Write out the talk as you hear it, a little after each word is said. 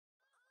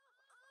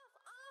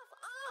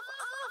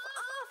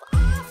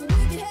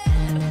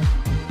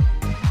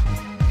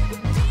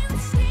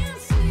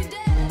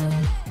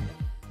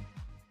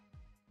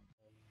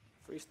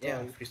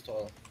on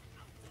FreeStyle.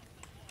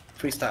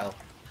 FreeStyle.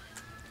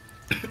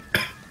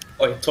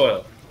 Oh,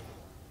 toil.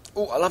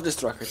 Oh, I love this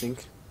track, I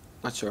think.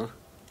 Not sure.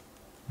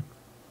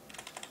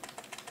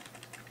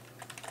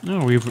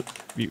 No,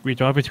 we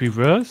drive it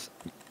reverse.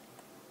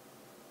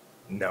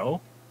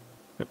 No.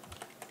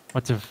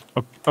 What the?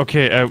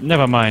 Okay,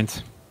 never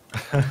mind.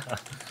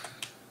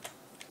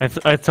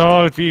 I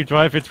thought we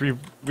drive it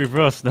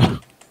reverse now.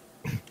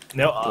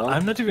 No,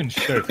 I'm not even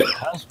sure if it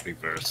has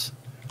reverse.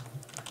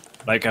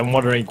 Like, I'm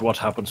wondering what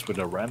happens with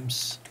the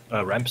ramps.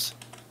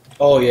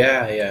 Oh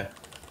yeah, yeah.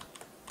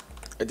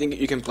 I think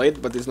you can play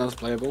it, but it's not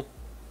playable.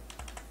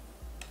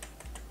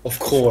 Of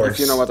course. If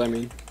you know what I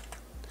mean.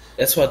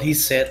 That's what he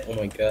said. Oh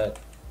my god.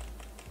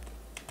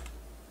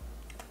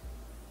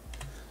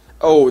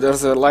 Oh,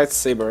 there's a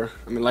lightsaber.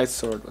 I mean, light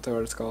sword,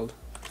 whatever it's called.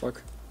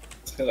 Fuck.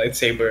 A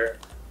lightsaber.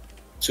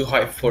 Too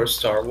high for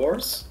Star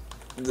Wars.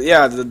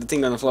 Yeah, the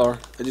thing on the floor.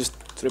 I just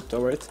tripped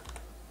over it.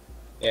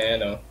 Yeah, I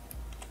know.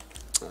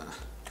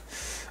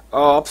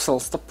 Oh, Upsal,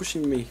 stop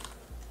pushing me.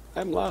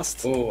 I'm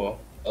lost. Oh,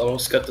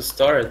 almost got the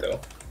star though.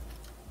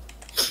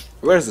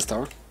 Where's the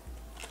star?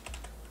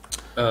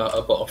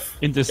 Above.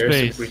 In the There's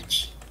space. a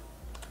bridge.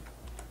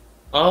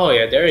 Oh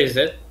yeah, there is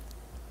it.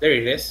 There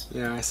it is.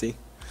 Yeah, I see.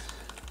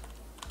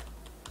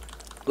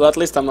 Well, at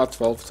least I'm not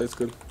 12, so it's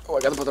good. Oh, I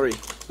got a battery.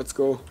 Let's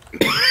go.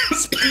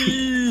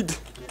 Speed!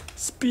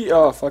 Speed!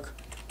 Oh, fuck.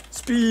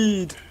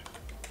 Speed!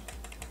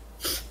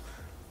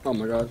 Oh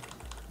my god.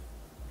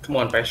 Come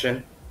on,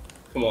 Passion.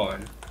 Come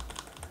on.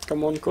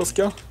 Come on,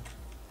 Koskia.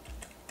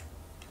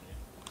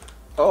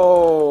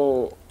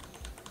 Oh!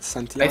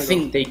 Santiago. I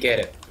think they get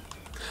it.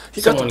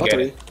 he got the someone get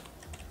battery. it.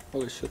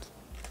 Holy shit.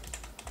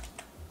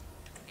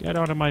 Get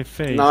out of my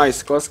face.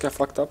 Nice, Koskia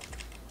fucked up.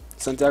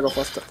 Santiago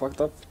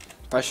fucked up.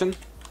 Passion.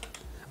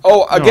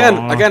 Oh, again!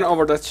 Aw. Again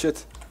over that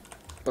shit.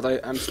 But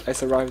I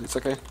survived, it's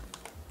okay.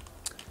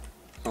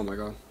 Oh my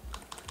god.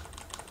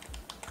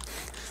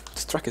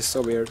 This track is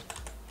so weird.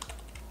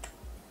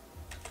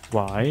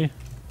 Why?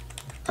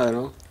 I don't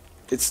know.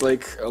 It's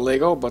like a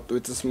Lego, but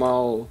with the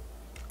small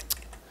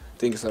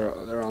things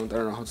around. I don't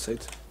know how to say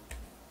it.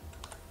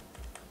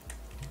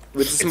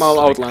 With a small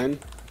like- outline.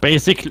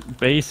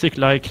 Basic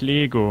like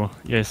Lego.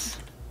 Yes.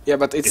 Yeah,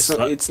 but it's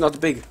It's not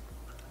big.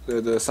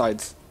 The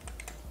sides.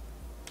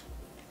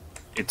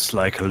 It's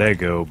like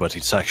Lego, but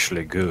it's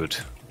actually good.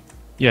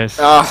 Yes.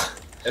 Ah,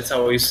 That's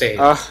how we say it.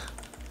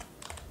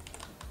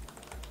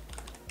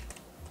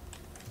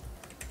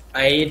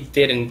 I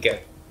didn't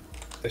get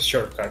the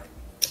shortcut.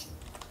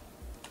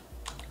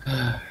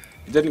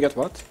 You didn't get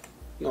what?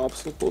 No,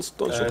 obstacles.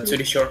 Don't shoot To me.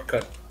 the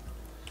shortcut.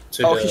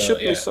 To Oh, the, he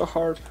shot yeah. me so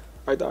hard.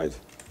 I died.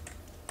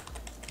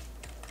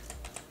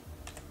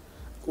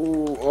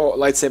 Ooh, oh,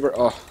 lightsaber.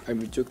 Oh, I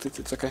rejuked it.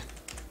 It's okay.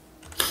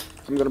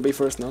 I'm gonna be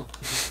first now.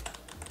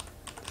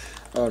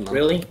 Oh no.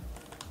 Really?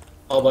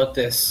 How about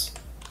this?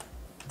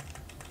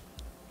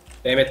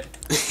 Damn it.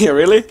 Yeah,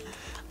 really?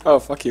 Oh,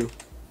 fuck you.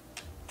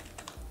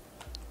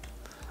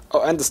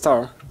 Oh, and the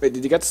star. Wait,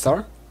 did you get the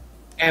star?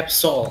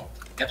 Absol.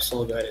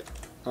 Absol got it.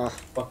 Ah.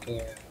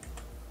 Fucking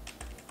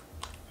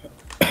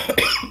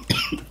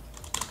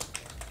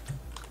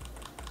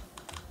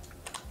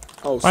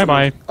Oh, Bye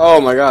bye. Oh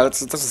my god,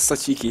 that's so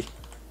cheeky.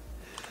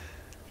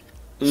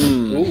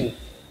 Ooh.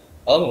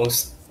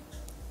 Almost.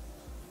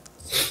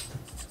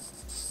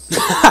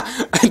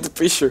 And the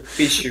picture.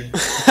 Fisher.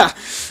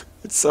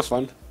 It's so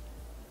fun.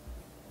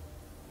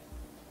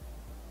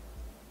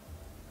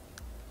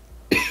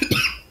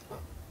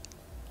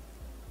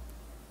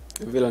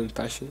 Villain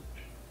passion.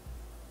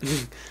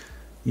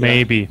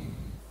 Maybe.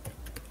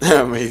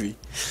 Maybe.